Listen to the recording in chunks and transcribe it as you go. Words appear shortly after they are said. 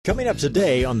Coming up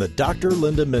today on the Dr.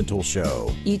 Linda Mintle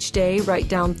Show. Each day, write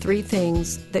down 3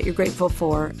 things that you're grateful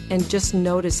for and just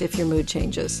notice if your mood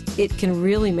changes. It can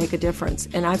really make a difference,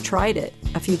 and I've tried it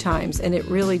a few times, and it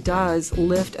really does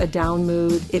lift a down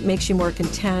mood. It makes you more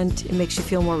content. It makes you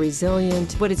feel more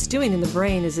resilient. What it's doing in the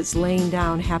brain is it's laying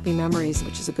down happy memories,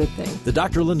 which is a good thing. The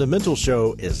Dr. Linda Mintle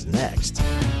Show is next.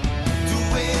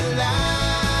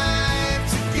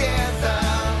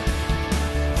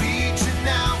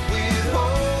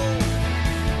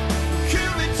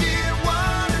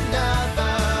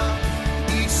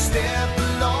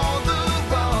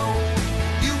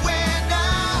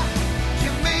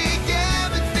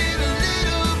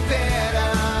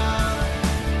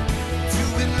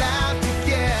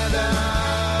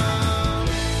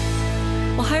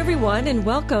 Hi, everyone, and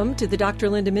welcome to the Dr.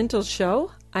 Linda Mintle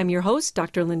Show. I'm your host,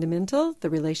 Dr. Linda Mintle, the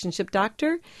relationship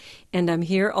doctor, and I'm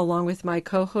here along with my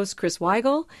co-host, Chris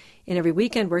Weigel. And every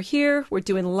weekend we're here, we're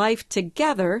doing life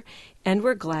together, and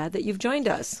we're glad that you've joined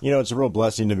us. You know, it's a real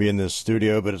blessing to be in this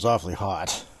studio, but it's awfully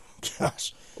hot.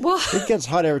 Gosh, well, it gets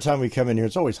hot every time we come in here.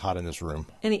 It's always hot in this room.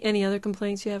 Any other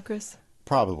complaints you have, Chris?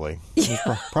 Probably.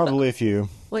 Probably a few.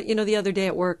 Well, you know, the other day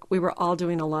at work, we were all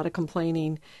doing a lot of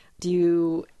complaining. Do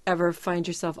you ever find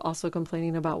yourself also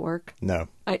complaining about work? No.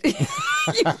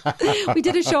 We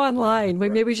did a show online.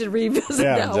 Maybe we should revisit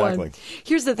that exactly. one.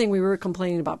 Here's the thing. We were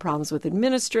complaining about problems with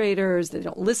administrators. They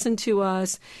don't listen to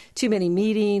us. Too many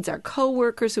meetings. Our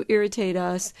coworkers who irritate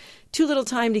us. Too little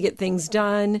time to get things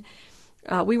done.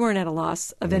 We weren't at a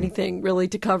loss of anything really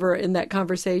to cover in that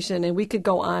conversation. And we could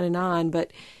go on.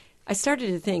 But I started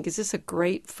to think, is this a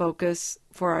great focus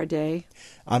for our day?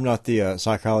 I'm not the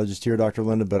psychologist here, Dr.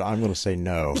 Linda, but I'm going to say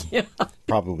no. Yeah.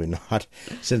 Probably not,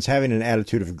 since having an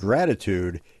attitude of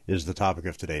gratitude is the topic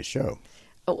of today's show.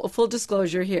 Oh, full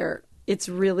disclosure here, it's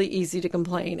really easy to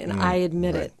complain, and I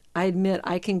admit it. I admit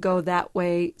I can go that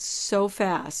way so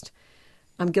fast.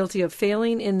 I'm guilty of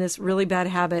failing in this really bad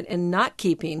habit and not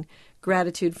keeping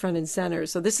gratitude front and center.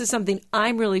 So this is something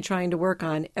I'm really trying to work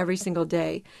on every single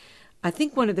day. I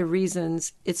think one of the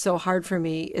reasons it's so hard for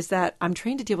me is that I'm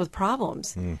trained to deal with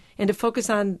problems and to focus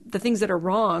on the things that are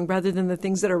wrong rather than the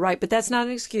things that are right. But that's not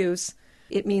an excuse.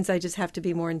 It means I just have to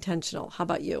be more intentional. How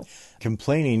about you?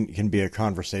 Complaining can be a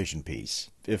conversation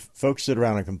piece. If folks sit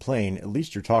around and complain, at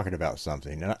least you're talking about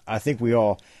something. And I think we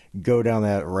all go down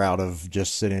that route of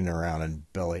just sitting around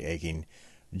and belly aching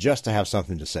just to have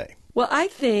something to say. Well, I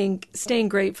think staying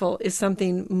grateful is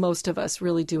something most of us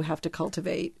really do have to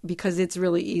cultivate, because it's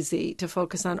really easy to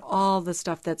focus on all the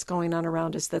stuff that's going on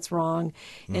around us that's wrong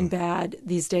and bad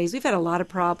these days. We've had a lot of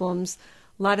problems,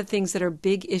 a lot of things that are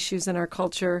big issues in our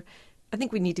culture. I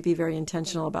think we need to be very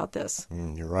intentional about this.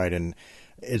 You're right. And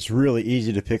it's really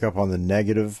easy to pick up on the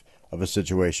negative of a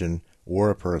situation or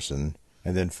a person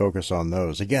and then focus on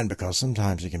those. Again, because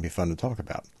sometimes it can be fun to talk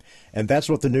about. And that's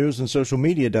what the news and social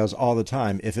media does all the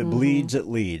time. If it bleeds, it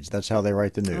leads. That's how they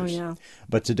write the news. Oh, yeah.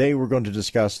 But today we're going to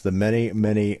discuss the many,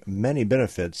 many, many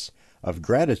benefits of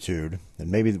gratitude, and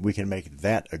maybe we can make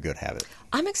that a good habit.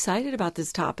 I'm excited about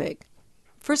this topic.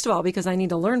 First of all, because I need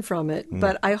to learn from it,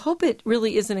 but I hope it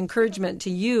really is an encouragement to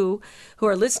you who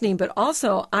are listening, but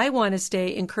also I want to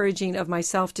stay encouraging of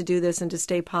myself to do this and to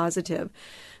stay positive.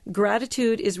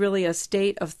 Gratitude is really a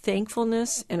state of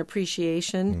thankfulness and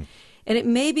appreciation, and it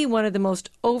may be one of the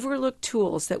most overlooked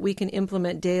tools that we can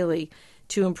implement daily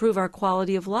to improve our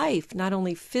quality of life, not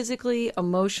only physically,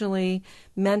 emotionally,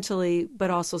 mentally, but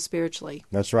also spiritually.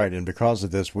 That's right. And because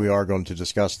of this, we are going to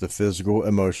discuss the physical,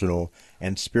 emotional,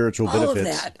 and spiritual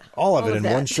benefits. All of it in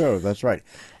one show. That's right.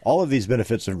 All of these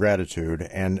benefits of gratitude.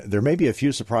 And there may be a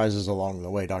few surprises along the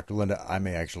way. Dr. Linda, I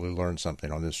may actually learn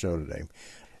something on this show today.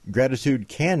 Gratitude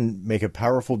can make a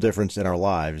powerful difference in our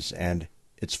lives, and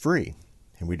it's free.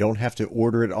 And we don't have to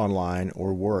order it online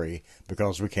or worry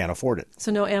because we can't afford it.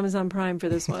 So no Amazon Prime for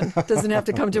this one. Doesn't have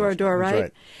to come to our door, right? That's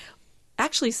right.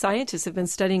 Actually, scientists have been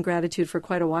studying gratitude for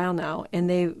quite a while now, and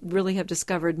they really have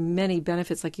discovered many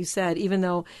benefits, like you said, even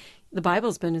though the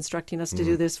Bible's been instructing us to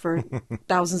do this for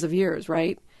thousands of years,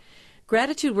 right?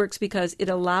 Gratitude works because it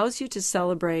allows you to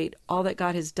celebrate all that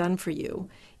God has done for you,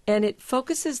 and it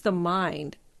focuses the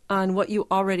mind on what you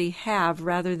already have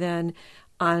rather than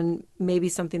on maybe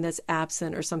something that's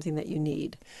absent or something that you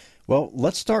need. Well,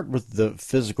 let's start with the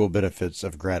physical benefits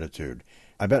of gratitude.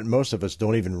 I bet most of us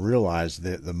don't even realize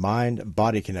the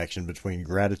mind-body connection between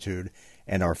gratitude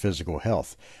and our physical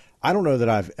health. I don't know that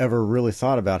I've ever really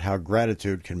thought about how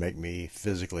gratitude can make me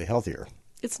physically healthier.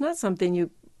 It's not something you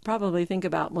probably think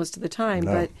about most of the time,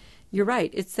 No. but you're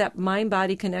right. It's that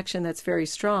mind-body connection that's very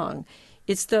strong.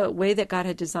 It's the way that God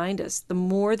had designed us. The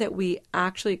more that we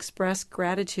actually express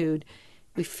gratitude,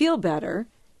 we feel better,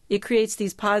 It creates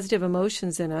these positive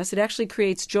emotions in us. It actually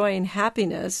creates joy and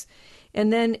happiness.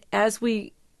 And then as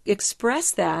we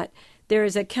express that, there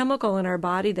is a chemical in our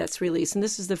body that's released, and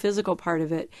this is the physical part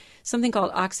of it, something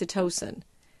called oxytocin.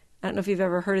 I don't know if you've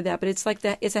ever heard of that, but it's like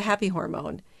that. It's a happy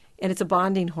hormone, and it's a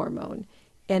bonding hormone,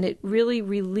 and it really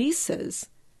releases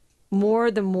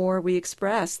more the more we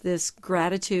express this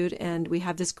gratitude, and we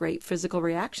have this great physical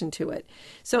reaction to it.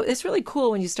 So it's really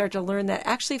cool when you start to learn that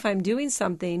actually if I'm doing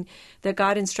something that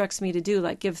God instructs me to do,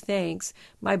 like give thanks,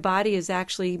 my body is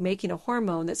actually making a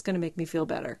hormone that's going to make me feel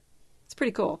better. It's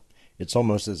pretty cool. It's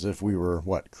almost as if we were,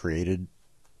 created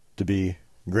to be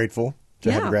grateful,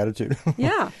 to have gratitude.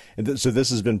 Yeah. So this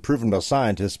has been proven by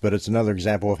scientists, but it's another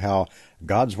example of how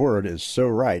God's word is so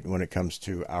right when it comes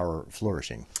to our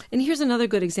flourishing. And here's another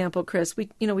good example, Chris. We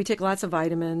take lots of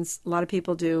vitamins, a lot of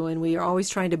people do, and we are always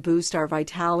trying to boost our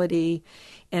vitality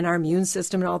and our immune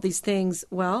system and all these things.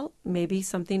 Well, maybe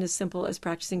something as simple as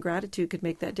practicing gratitude could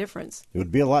make that difference. It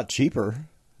would be a lot cheaper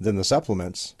than the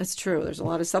supplements. That's true. There's a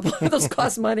lot of supplements. Those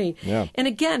cost money. Yeah. And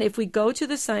again, if we go to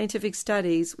the scientific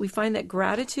studies, we find that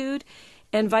gratitude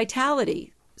and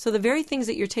vitality, so the very things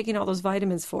that you're taking all those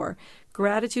vitamins for,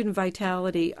 gratitude and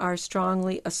vitality are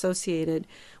strongly associated,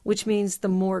 which means the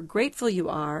more grateful you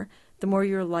are, the more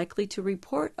you're likely to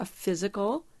report a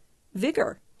physical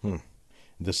vigor.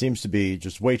 This seems to be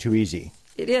just way too easy.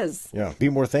 It is. Yeah. Be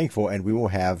more thankful and we will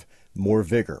have more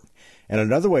vigor. And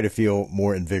another way to feel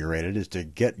more invigorated is to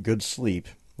get good sleep.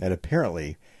 And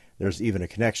apparently, there's even a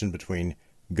connection between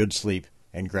good sleep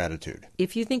and gratitude.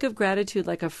 If you think of gratitude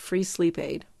like a free sleep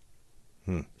aid,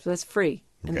 so that's free,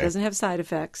 and it doesn't have side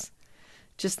effects,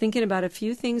 just thinking about a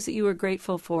few things that you are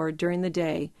grateful for during the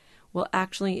day will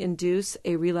actually induce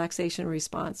a relaxation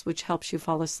response, which helps you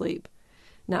fall asleep.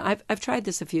 Now, I've tried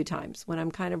this a few times. When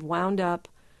I'm kind of wound up,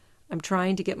 I'm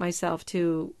trying to get myself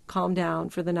to calm down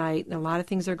for the night, and a lot of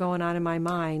things are going on in my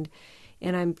mind,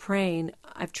 and I'm praying.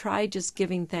 I've tried just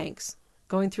giving thanks,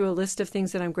 going through a list of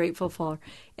things that I'm grateful for,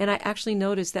 and I actually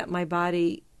noticed that my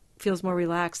body feels more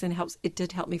relaxed, and it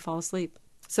did help me fall asleep.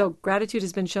 So gratitude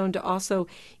has been shown to also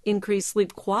increase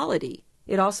sleep quality.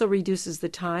 It also reduces the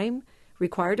time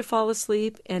required to fall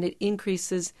asleep, and it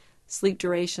increases sleep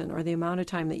duration, or the amount of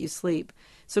time that you sleep.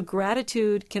 So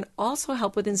gratitude can also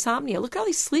help with insomnia. Look at all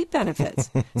these sleep benefits.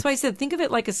 That's why I said think of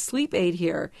it like a sleep aid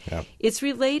here. Yeah. It's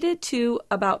related to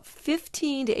about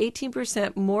 15 to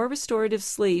 18% more restorative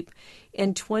sleep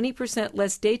and 20%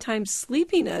 less daytime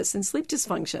sleepiness and sleep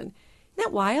dysfunction. Isn't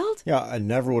that wild? Yeah, I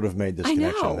never would have made this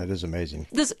connection. Know. That is amazing.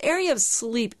 This area of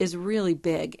sleep is really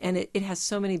big, and it has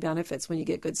so many benefits when you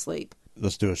get good sleep.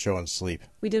 Let's do a show on sleep.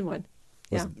 We did one.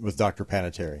 With Dr.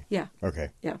 Panettiere. Yeah. Okay.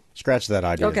 Yeah. Scratch that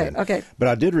idea. Okay. But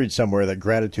I did read somewhere that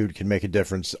gratitude can make a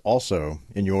difference also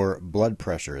in your blood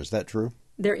pressure. Is that true?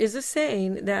 There is a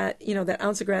saying that, that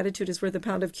ounce of gratitude is worth a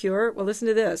pound of cure. Well, listen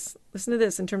to this. Listen to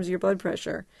this in terms of your blood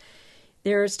pressure.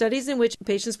 There are studies in which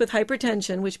patients with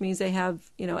hypertension, which means they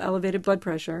have, elevated blood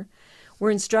pressure,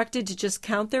 were instructed to just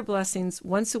count their blessings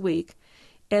once a week,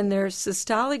 and their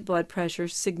systolic blood pressure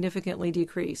significantly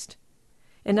decreased.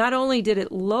 And not only did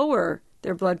it lower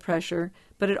their blood pressure,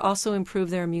 but it also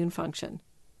improved their immune function.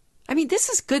 I mean, this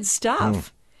is good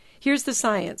stuff. Here's the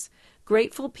science.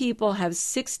 Grateful people have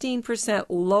 16%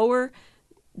 lower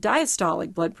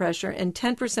diastolic blood pressure and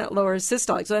 10% lower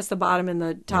systolic. So that's the bottom and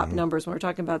the top numbers when we're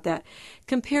talking about that,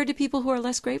 compared to people who are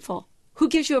less grateful. Who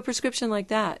gives you a prescription like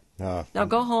that? Now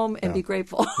go home and be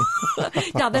grateful.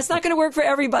 Now, that's not going to work for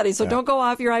everybody, so don't go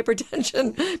off your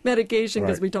hypertension medication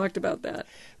because we talked about that.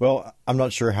 Well, I'm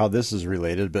not sure how this is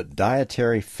related, but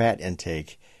dietary fat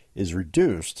intake is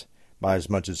reduced by as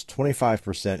much as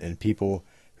 25% in people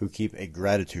who keep a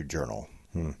gratitude journal.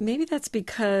 Maybe that's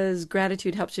because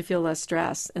gratitude helps you feel less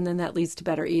stress, and then that leads to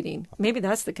better eating. Maybe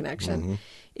that's the connection.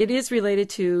 It is related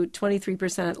to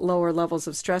 23% lower levels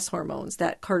of stress hormones,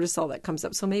 that cortisol that comes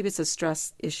up. So maybe it's a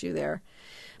stress issue there.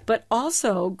 But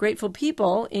also, grateful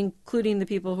people, including the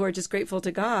people who are just grateful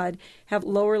to God, have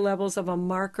lower levels of a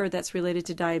marker that's related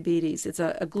to diabetes. It's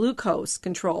a glucose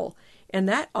control, and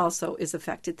that also is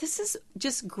affected. This is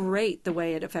just great the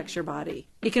way it affects your body.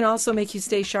 It can also make you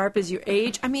stay sharp as you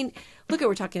age. I mean, look,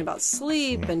 we're talking about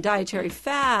sleep and dietary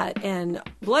fat and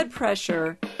blood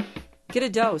pressure. Get a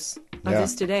dose of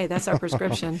this today. That's our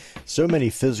prescription. So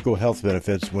many physical health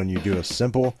benefits when you do a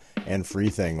simple and free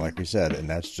thing, like we said, and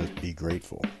that's just be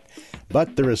grateful.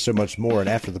 But there is so much more, and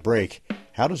after the break,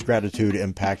 how does gratitude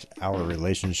impact our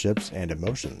relationships and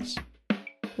emotions?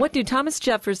 What do Thomas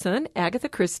Jefferson, Agatha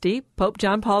Christie, Pope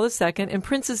John Paul II, and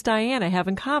Princess Diana have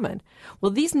in common?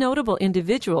 Well, these notable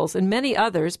individuals and many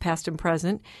others, past and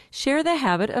present, share the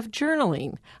habit of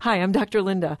journaling. Hi, I'm Dr.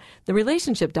 Linda, the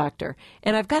relationship doctor,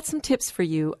 and I've got some tips for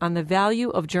you on the value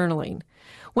of journaling.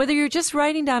 Whether you're just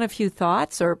writing down a few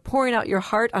thoughts or pouring out your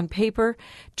heart on paper,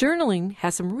 journaling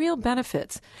has some real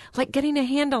benefits, like getting a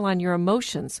handle on your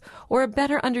emotions or a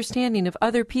better understanding of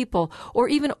other people or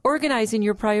even organizing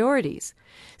your priorities.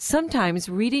 Sometimes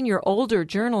reading your older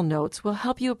journal notes will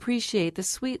help you appreciate the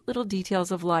sweet little details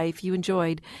of life you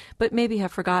enjoyed but maybe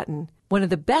have forgotten. One of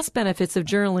the best benefits of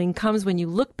journaling comes when you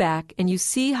look back and you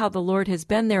see how the Lord has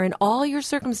been there in all your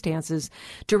circumstances,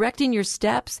 directing your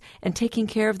steps and taking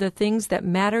care of the things that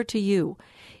matter to you.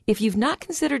 If you've not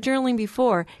considered journaling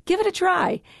before, give it a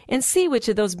try and see which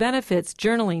of those benefits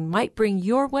journaling might bring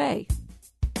your way.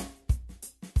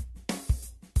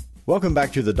 Welcome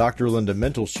back to the Dr. Linda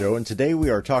Mintle Show, and today we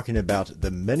are talking about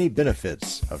the many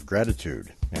benefits of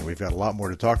gratitude. And we've got a lot more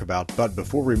to talk about, but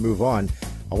before we move on,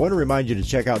 I want to remind you to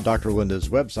check out Dr. Linda's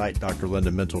website,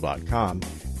 drlindamintle.com.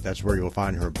 That's where you'll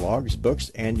find her blogs, books,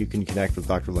 and you can connect with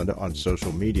Dr. Linda on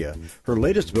social media. Her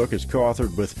latest book is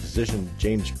co-authored with physician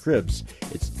James Cribbs.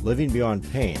 It's Living Beyond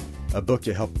Pain, a book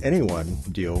to help anyone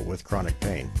deal with chronic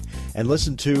pain. And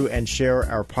listen to and share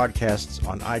our podcasts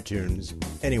on iTunes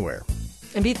anywhere.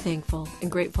 And be thankful and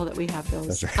grateful that we have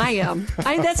those. That's right. I am.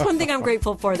 That's one thing I'm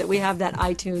grateful for, that we have that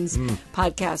iTunes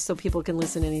podcast so people can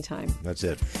listen anytime. That's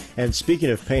it. And speaking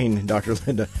of pain, Dr.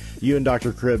 Linda, you and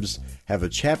Dr. Cribbs have a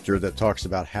chapter that talks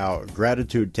about how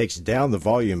gratitude takes down the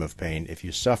volume of pain if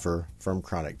you suffer from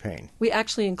chronic pain. We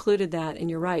actually included that, and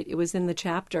you're right. It was in the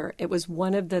chapter. It was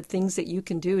one of the things that you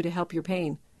can do to help your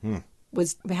pain,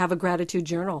 was have a gratitude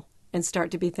journal and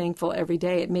start to be thankful every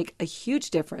day. It'd make a huge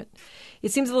difference.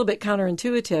 It seems a little bit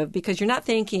counterintuitive because you're not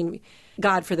thanking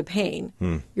God for the pain.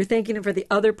 You're thanking Him for the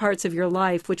other parts of your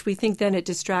life, which we think then it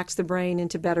distracts the brain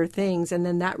into better things, and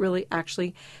then that really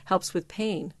actually helps with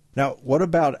pain. Now, what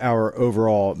about our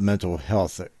overall mental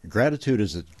health? Gratitude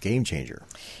is a game changer.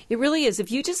 It really is.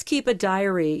 If you just keep a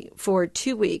diary for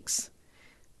 2 weeks,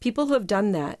 people who have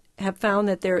done that have found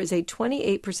that there is a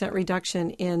 28%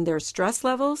 reduction in their stress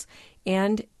levels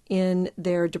and in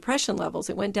their depression levels.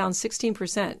 It went down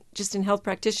 16% just in health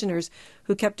practitioners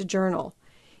who kept a journal.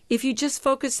 If you just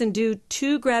focus and do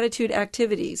 2 gratitude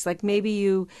activities, like maybe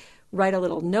you write a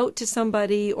little note to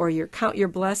somebody or you count your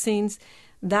blessings,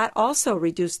 that also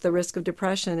reduced the risk of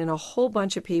depression in a whole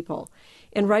bunch of people.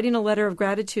 And writing a letter of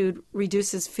gratitude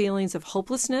reduces feelings of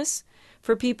hopelessness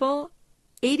for people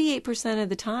 88% of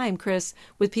the time, Chris,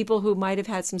 with people who might have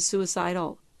had some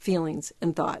suicidal feelings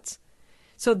and thoughts.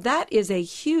 So that is a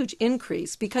huge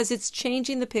increase because it's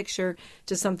changing the picture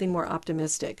to something more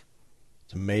optimistic.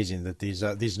 It's amazing that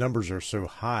these numbers are so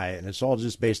high, and it's all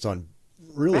just based on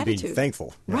really gratitude. Being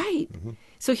thankful. Yeah. Right.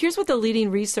 So here's what the leading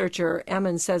researcher,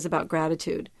 Emmons, says about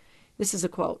gratitude. This is a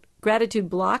quote. Gratitude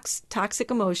blocks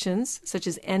toxic emotions such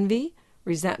as envy,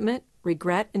 resentment,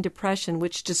 regret, and depression,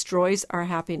 which destroys our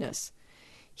happiness.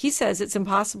 He says it's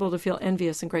impossible to feel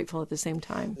envious and grateful at the same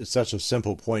time. It's such a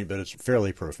simple point, but it's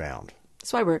fairly profound.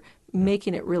 That's why we're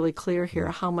making it really clear here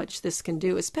how much this can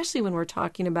do, especially when we're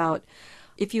talking about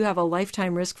if you have a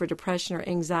lifetime risk for depression or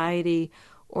anxiety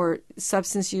or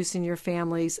substance use in your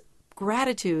families.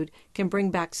 Gratitude can bring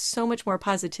back so much more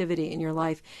positivity in your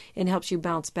life and helps you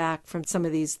bounce back from some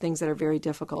of these things that are very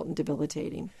difficult and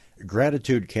debilitating.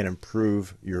 Gratitude can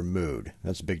improve your mood.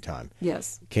 That's big time.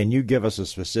 Yes. Can you give us a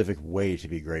specific way to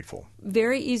be grateful?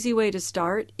 Very easy way to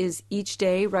start is each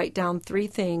day write down 3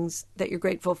 things that you're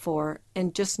grateful for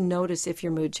and just notice if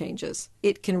your mood changes.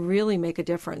 It can really make a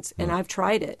difference. And I've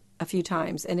tried it a few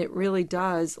times, and it really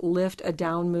does lift a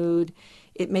down mood.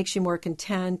 It makes you more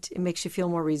content. It makes you feel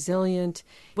more resilient.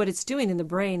 What it's doing in the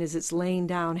brain is it's laying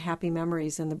down happy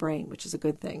memories in the brain, which is a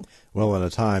good thing. Well, in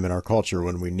a time in our culture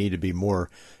when we need to be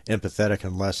more empathetic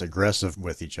and less aggressive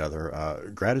with each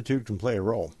other, gratitude can play a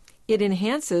role. It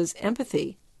enhances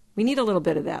empathy. We need a little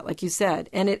bit of that, like you said,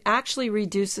 and it actually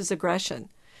reduces aggression.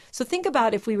 So think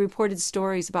about if we reported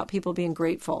stories about people being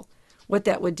grateful, what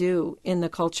that would do in the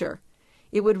culture.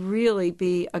 It would really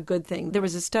be a good thing. There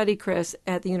was a study, Chris,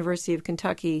 at the University of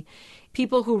Kentucky.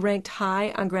 People who ranked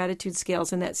high on gratitude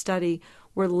scales in that study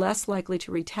were less likely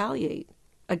to retaliate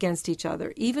against each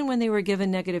other, even when they were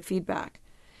given negative feedback.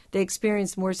 They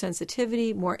experienced more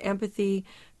sensitivity, more empathy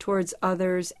towards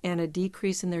others, and a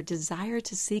decrease in their desire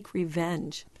to seek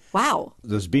revenge. Wow.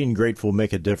 Does being grateful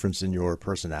make a difference in your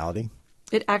personality?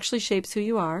 It actually shapes who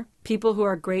you are. People who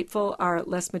are grateful are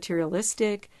less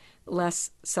materialistic, less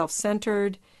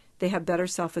self-centered, they have better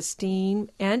self-esteem,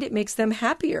 and it makes them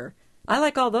happier. I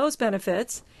like all those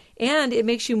benefits. And it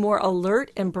makes you more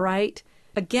alert and bright.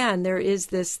 Again, there is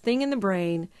this thing in the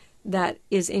brain that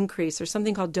is increased. There's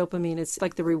something called dopamine. It's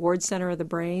like the reward center of the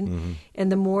brain. Mm-hmm.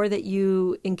 And the more that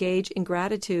you engage in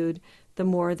gratitude, the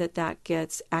more that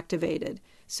gets activated.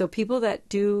 So people that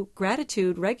do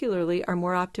gratitude regularly are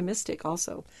more optimistic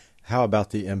also. How about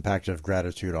the impact of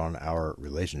gratitude on our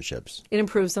relationships? It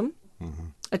improves them. Mm-hmm.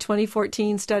 A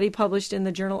 2014 study published in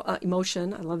the journal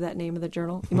Emotion, I love that name of the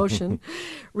journal, Emotion,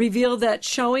 revealed that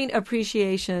showing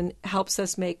appreciation helps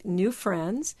us make new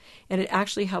friends, and it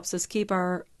actually helps us keep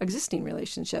our existing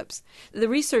relationships. The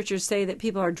researchers say that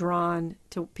people are drawn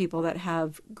to people that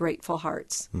have grateful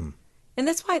hearts. And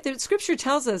that's why the scripture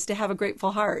tells us to have a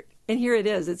grateful heart. And here it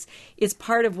is. It's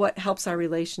part of what helps our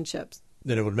relationships.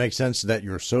 Then it would make sense that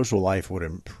your social life would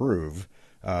improve.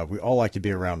 We all like to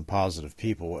be around positive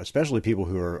people, especially people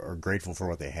who are grateful for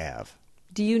what they have.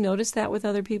 Do you notice that with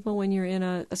other people when you're in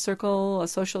a circle, a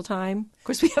social time? Of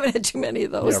course, we haven't had too many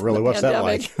of those. Yeah, really, what's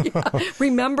pandemic. That like? Yeah.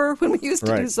 Remember when we used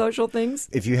to do social things?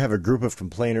 If you have a group of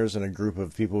complainers and a group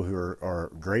of people who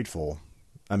are grateful,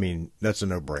 I mean, that's a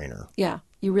no-brainer. Yeah.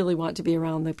 You really want to be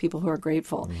around the people who are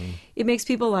grateful. Mm-hmm. It makes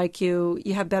people like you.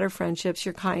 You have better friendships.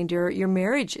 You're kinder. Your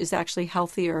marriage is actually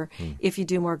healthier if you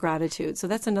do more gratitude. So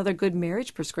that's another good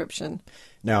marriage prescription.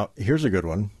 Now, here's a good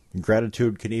one.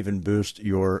 Gratitude can even boost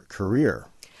your career.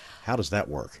 How does that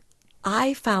work?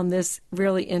 I found this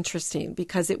really interesting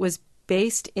because it was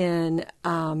based in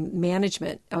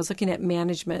management. I was looking at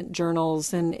management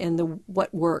journals and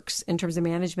what works in terms of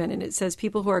management. And it says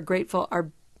people who are grateful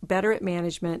are better at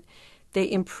management. They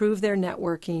improve their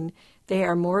networking, they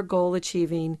are more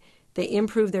goal-achieving, they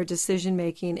improve their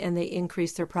decision-making, and they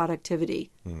increase their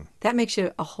productivity. That makes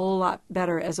you a whole lot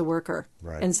better as a worker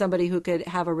and somebody who could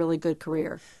have a really good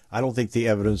career. I don't think the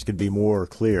evidence could be more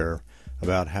clear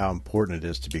about how important it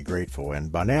is to be grateful.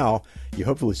 And by now, you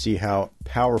hopefully see how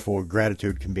powerful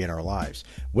gratitude can be in our lives.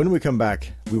 When we come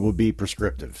back, we will be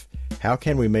prescriptive. How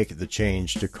can we make the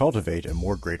change to cultivate a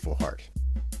more grateful heart?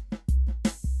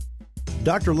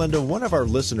 Dr. Linda, one of our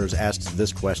listeners asked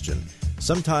this question.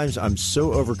 Sometimes I'm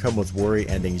so overcome with worry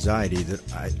and anxiety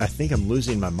that I think I'm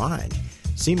losing my mind.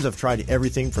 Seems I've tried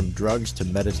everything from drugs to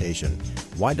meditation.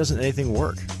 Why doesn't anything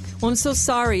work? Well, I'm so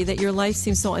sorry that your life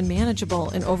seems so unmanageable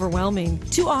and overwhelming.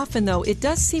 Too often, though, it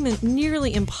does seem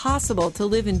nearly impossible to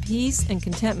live in peace and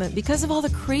contentment because of all the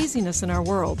craziness in our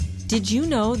world. Did you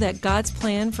know that God's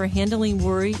plan for handling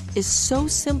worry is so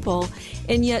simple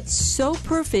and yet so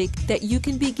perfect that you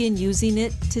can begin using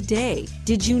it today?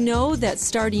 Did you know that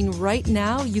starting right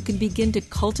now, you can begin to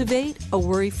cultivate a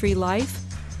worry-free life?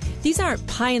 These aren't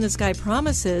pie-in-the-sky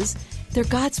promises. They're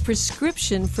God's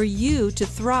prescription for you to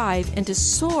thrive and to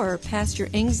soar past your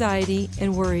anxiety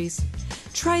and worries.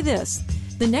 Try this.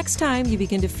 The next time you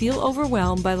begin to feel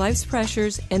overwhelmed by life's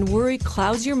pressures and worry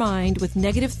clouds your mind with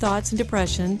negative thoughts and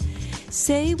depression,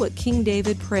 say what King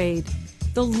David prayed.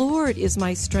 The Lord is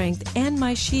my strength and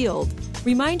my shield.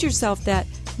 Remind yourself that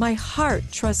my heart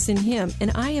trusts in Him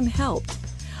and I am helped.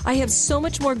 I have so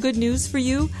much more good news for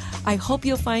you. I hope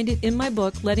you'll find it in my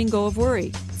book, Letting Go of Worry.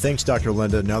 Thanks, Dr.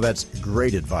 Linda. Now that's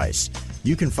great advice.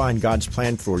 You can find God's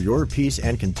plan for your peace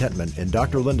and contentment in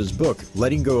Dr. Linda's book,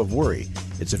 Letting Go of Worry.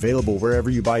 It's available wherever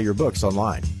you buy your books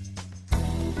online.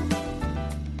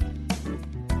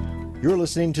 You're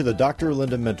listening to the Dr.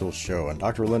 Linda Mintle Show, and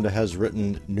Dr. Linda has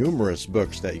written numerous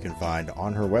books that you can find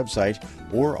on her website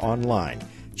or online.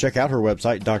 Check out her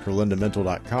website,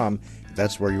 drlindamintle.com.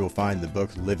 That's where you will find the book,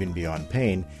 Living Beyond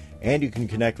Pain, and you can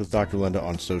connect with Dr. Linda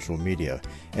on social media.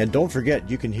 And don't forget,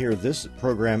 you can hear this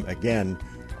program again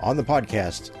on the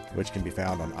podcast, which can be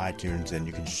found on iTunes, and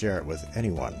you can share it with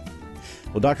anyone.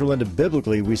 Well, Dr. Linda,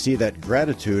 biblically, we see that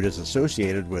gratitude is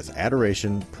associated with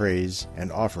adoration, praise,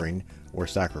 and offering or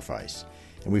sacrifice.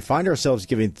 And we find ourselves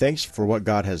giving thanks for what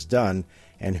God has done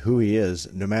and who He is,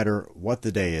 no matter what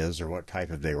the day is or what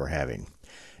type of day we're having.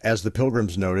 As the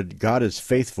Pilgrims noted, God is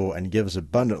faithful and gives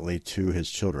abundantly to His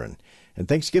children. And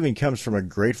thanksgiving comes from a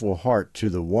grateful heart to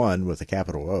the One, with a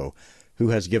capital O, who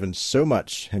has given so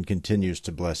much and continues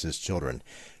to bless His children.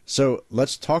 So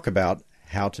let's talk about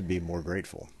how to be more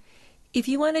grateful. If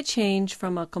you want to change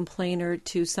from a complainer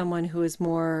to someone who is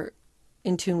more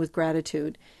in tune with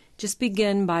gratitude, just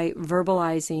begin by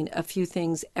verbalizing a few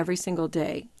things every single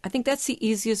day. I think that's the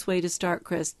easiest way to start,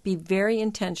 Chris. Be very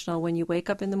intentional when you wake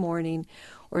up in the morning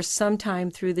or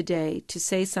sometime through the day to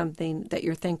say something that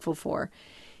you're thankful for.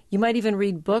 You might even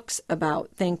read books about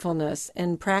thankfulness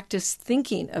and practice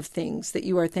thinking of things that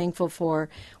you are thankful for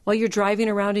while you're driving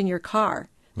around in your car.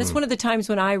 That's one of the times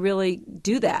when I really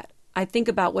do that. I think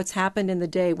about what's happened in the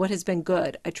day, what has been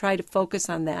good. I try to focus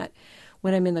on that.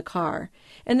 when I'm in the car.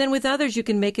 And then with others, you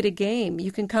can make it a game.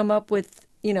 You can come up with,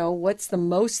 what's the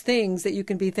most things that you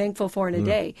can be thankful for in a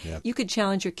day. Yeah. You could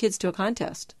challenge your kids to a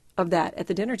contest of that at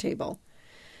the dinner table.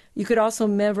 You could also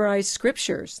memorize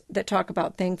scriptures that talk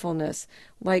about thankfulness,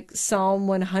 like Psalm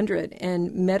 100,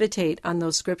 and meditate on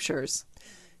those scriptures.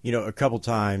 A couple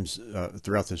times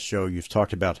throughout this show, you've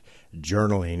talked about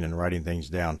journaling and writing things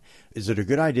down. Is it a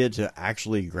good idea to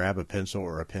actually grab a pencil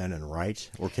or a pen and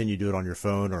write? Or can you do it on your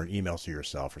phone or an email to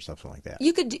yourself or something like that?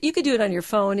 You could do it on your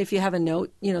phone if you have a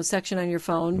note, section on your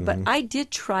phone. Mm-hmm. But I did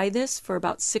try this for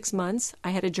about 6 months. I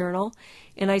had a journal,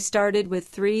 and I started with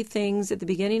 3 things at the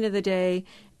beginning of the day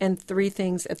and 3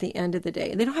 things at the end of the day.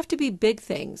 And they don't have to be big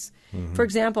things. Mm-hmm. For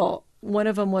example, one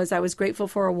of them was I was grateful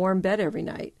for a warm bed every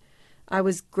night. I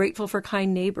was grateful for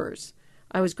kind neighbors.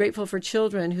 I was grateful for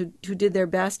children who did their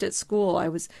best at school. I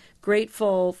was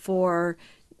grateful for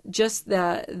just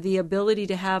the ability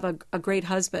to have a great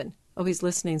husband. Oh, he's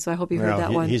listening, so I hope you heard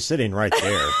that one. He's sitting right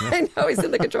there. I know, he's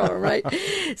in the control room, right?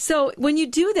 So when you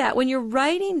do that, when you're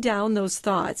writing down those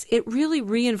thoughts, it really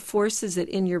reinforces it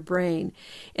in your brain,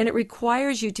 and it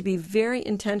requires you to be very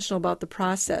intentional about the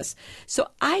process. So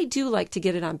I do like to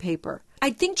get it on paper.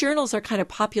 I think journals are kind of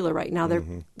popular right now.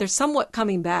 They're somewhat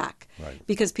coming back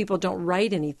because people don't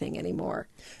write anything anymore.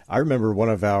 I remember one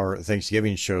of our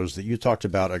Thanksgiving shows that you talked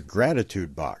about a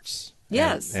gratitude box.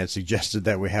 Yes. And suggested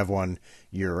that we have one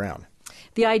year-round.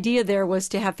 The idea there was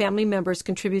to have family members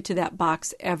contribute to that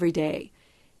box every day.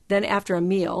 Then after a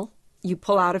meal, you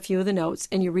pull out a few of the notes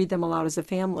and you read them aloud as a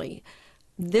family.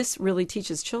 This really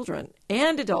teaches children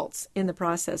and adults in the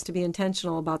process to be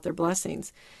intentional about their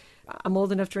blessings. I'm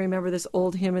old enough to remember this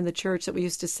old hymn in the church that we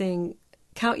used to sing,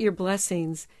 "Count your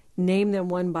blessings, name them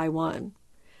one by one."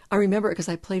 I remember it because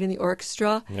I played in the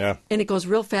orchestra, and it goes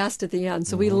real fast at the end.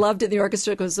 So we loved it in the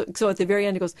orchestra. So at the very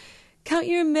end, it goes, "Count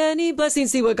your many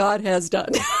blessings, see what God has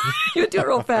done." You do it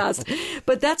real fast.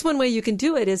 But that's one way you can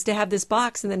do it, is to have this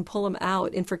box and then pull them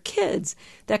out. And for kids,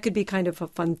 that could be kind of a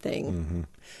fun thing. Mm-hmm.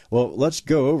 Well, let's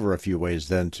go over a few ways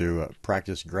then to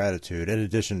practice gratitude in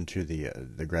addition to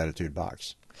the gratitude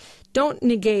box. Don't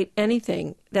negate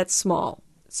anything that's small.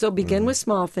 So begin with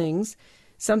small things.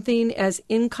 Something as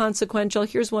inconsequential.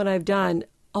 Here's what I've done.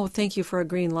 Oh, thank you for a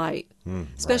green light.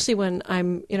 Especially when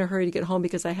I'm in a hurry to get home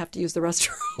because I have to use the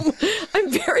restroom. I'm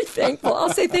very thankful.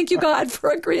 I'll say, thank you, God, for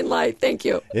a green light. Thank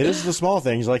you. It is the small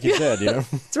things, like you said,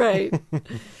 That's right.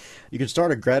 You can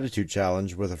start a gratitude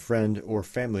challenge with a friend or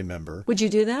family member. Would you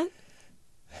do that?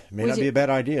 May not be a bad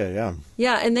idea, yeah.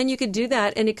 Yeah, and then you could do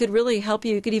that, and it could really help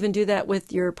you. You could even do that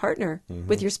with your partner,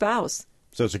 with your spouse.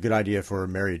 So it's a good idea for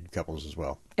married couples as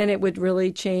well. And it would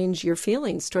really change your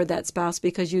feelings toward that spouse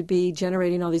because you'd be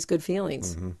generating all these good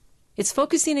feelings. It's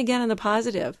focusing again on the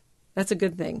positive. That's a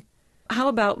good thing. How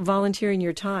about volunteering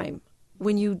your time?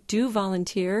 When you do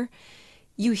volunteer,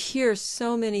 you hear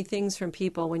so many things from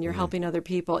people when you're helping other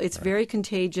people. It's very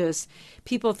contagious.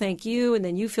 People thank you, and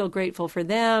then you feel grateful for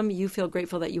them. You feel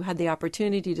grateful that you had the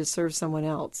opportunity to serve someone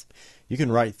else. You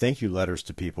can write thank you letters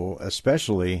to people,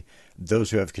 especially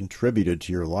those who have contributed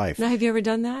to your life. Now, have you ever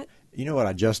done that? You know what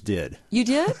I just did? You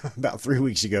did? About 3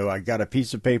 weeks ago, I got a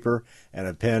piece of paper and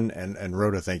a pen and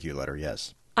wrote a thank you letter,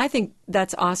 yes. I think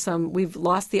that's awesome. We've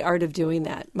lost the art of doing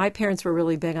that. My parents were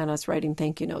really big on us writing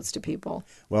thank you notes to people.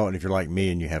 Well, and if you're like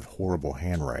me and you have horrible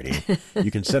handwriting,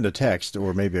 you can send a text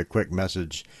or maybe a quick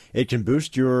message. It can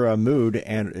boost your mood,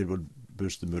 and it would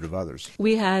boost the mood of others.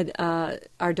 We had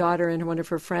our daughter and one of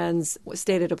her friends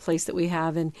stayed at a place that we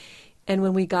have, and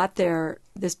when we got there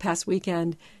this past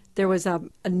weekend, there was a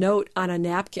note on a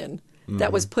napkin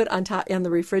that was put on top in the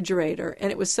refrigerator.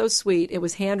 And it was so sweet. It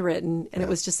was handwritten, and it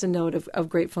was just a note of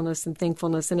gratefulness and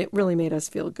thankfulness, and it really made us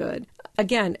feel good.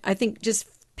 Again, I think just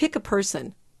pick a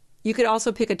person. You could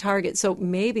also pick a target. So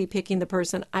maybe picking the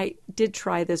person, I did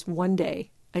try this one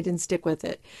day. I didn't stick with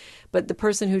it. But the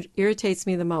person who irritates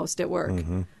me the most at work,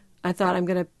 I thought I'm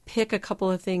going to pick a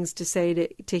couple of things to say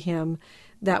to him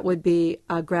that would be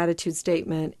a gratitude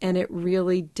statement. And it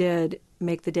really did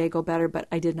make the day go better, but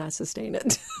I did not sustain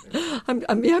it.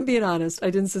 I'm being honest. I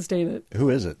didn't sustain it.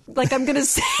 Who is it? Like I'm going to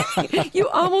say, you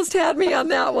almost had me on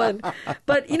that one.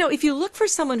 But, if you look for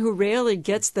someone who rarely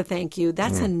gets the thank you,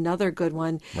 that's another good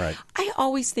one. Right. I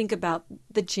always think about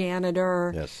the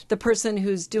janitor, the person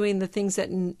who's doing the things that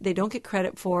they don't get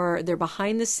credit for. They're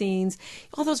behind the scenes.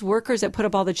 All those workers that put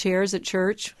up all the chairs at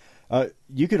church.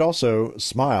 You could also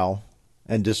smile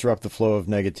and disrupt the flow of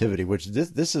negativity, which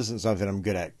this isn't something I'm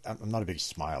good at. I'm not a big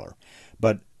smiler.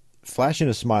 But flashing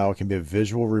a smile can be a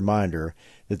visual reminder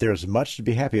that there's much to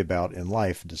be happy about in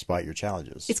life despite your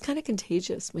challenges. It's kind of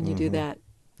contagious when you do that.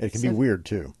 It can be weird,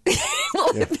 too.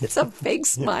 Well, if it's a fake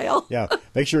smile. Yeah.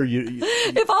 Make sure you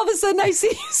if all of a sudden I see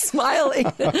you smiling,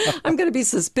 I'm going to be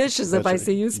suspicious if I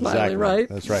see you smiling, exactly. Right?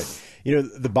 That's right.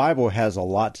 The Bible has a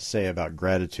lot to say about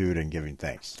gratitude and giving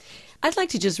thanks. I'd like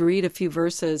to just read a few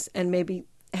verses and maybe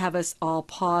have us all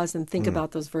pause and think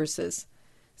about those verses.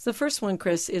 So the first one,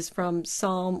 Chris, is from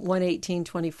Psalm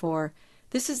 118:24.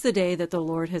 This is the day that the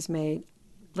Lord has made.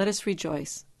 Let us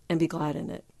rejoice and be glad in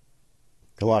it.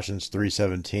 Colossians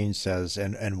 3:17 says,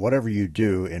 and whatever you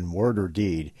do in word or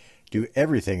deed, do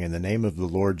everything in the name of the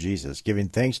Lord Jesus, giving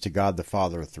thanks to God the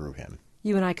Father through him.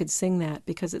 You and I could sing that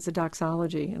because it's a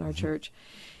doxology in our church.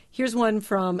 Here's one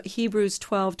from Hebrews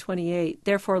 12:28.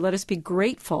 Therefore, let us be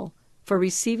grateful for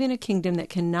receiving a kingdom that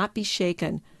cannot be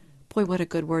shaken. Boy, what a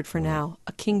good word for now.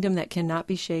 A kingdom that cannot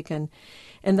be shaken.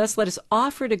 And thus let us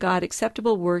offer to God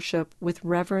acceptable worship with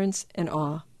reverence and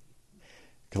awe.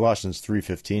 Colossians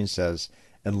 3:15 says,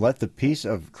 and let the peace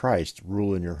of Christ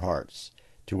rule in your hearts,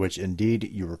 to which indeed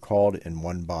you were called in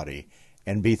one body,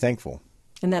 and be thankful.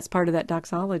 And that's part of that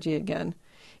doxology again.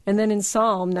 And then in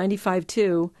Psalm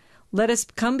 95:2, let us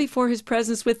come before his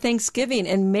presence with thanksgiving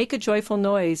and make a joyful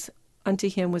noise unto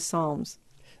him with psalms.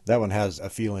 That one has a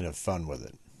feeling of fun with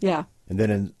it. Yeah. And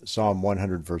then in Psalm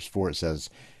 100, verse 4, it says,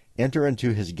 enter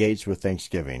into his gates with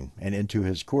thanksgiving and into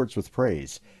his courts with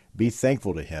praise. Be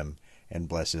thankful to him and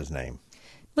bless his name.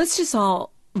 Let's just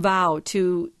all vow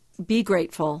to be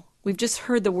grateful. We've just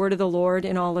heard the word of the Lord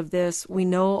in all of this. We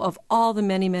know of all the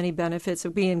many, many benefits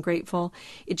of being grateful.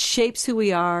 It shapes who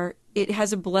we are. It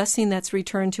has a blessing that's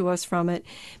returned to us from it.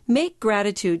 Make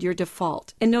gratitude your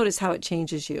default, and notice how it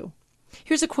changes you.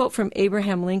 Here's a quote from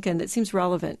Abraham Lincoln that seems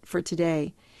relevant for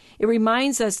today. It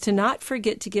reminds us to not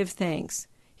forget to give thanks.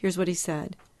 Here's what he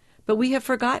said. But we have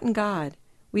forgotten God.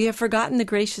 We have forgotten the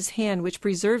gracious hand which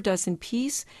preserved us in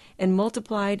peace and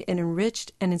multiplied and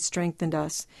enriched and strengthened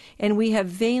us. And we have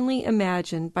vainly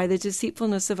imagined by the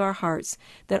deceitfulness of our hearts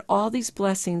that all these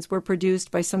blessings were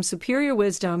produced by some superior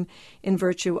wisdom in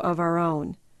virtue of our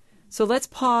own. So let's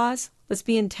pause. Let's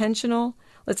be intentional.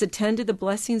 Let's attend to the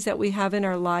blessings that we have in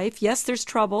our life. Yes, there's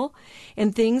trouble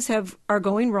and things are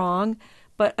going wrong,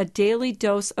 but a daily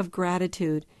dose of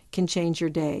gratitude can change your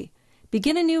day.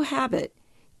 Begin a new habit.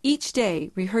 Each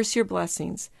day, rehearse your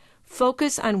blessings.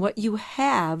 Focus on what you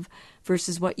have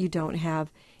versus what you don't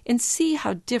have, and see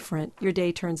how different your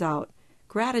day turns out.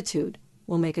 Gratitude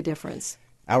will make a difference.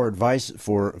 Our advice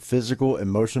for physical,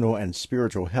 emotional, and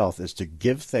spiritual health is to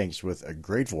give thanks with a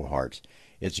grateful heart.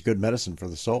 It's good medicine for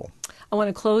the soul. I want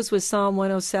to close with Psalm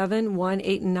 107, 1,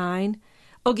 8, and 9.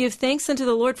 Oh, give thanks unto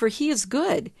the Lord, for he is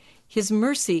good. His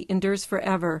mercy endures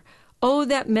forever. Oh,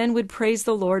 that men would praise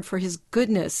the Lord for his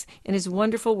goodness and his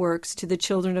wonderful works to the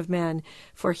children of men,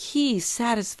 for he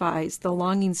satisfies the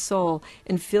longing soul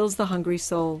and fills the hungry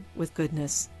soul with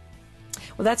goodness.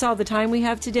 Well, that's all the time we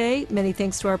have today. Many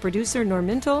thanks to our producer, Norm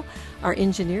Mintle, our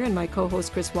engineer, and my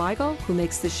co-host, Chris Weigel, who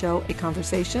makes the show a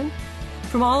conversation.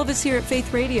 From all of us here at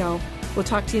Faith Radio, we'll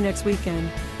talk to you next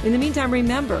weekend. In the meantime,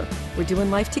 remember, we're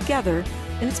doing life together,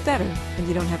 and it's better when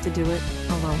you don't have to do it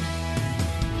alone.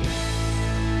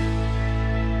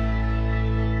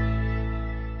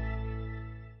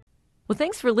 Well,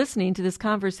 thanks for listening to this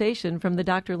conversation from the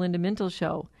Dr. Linda Mintle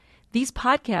Show. These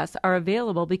podcasts are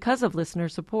available because of listener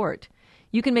support.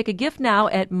 You can make a gift now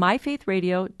at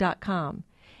myfaithradio.com.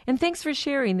 And thanks for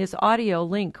sharing this audio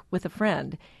link with a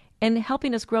friend and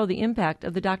helping us grow the impact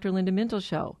of the Dr. Linda Mintle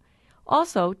Show.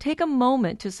 Also, take a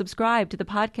moment to subscribe to the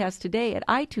podcast today at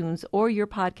iTunes or your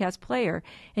podcast player,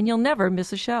 and you'll never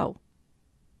miss a show.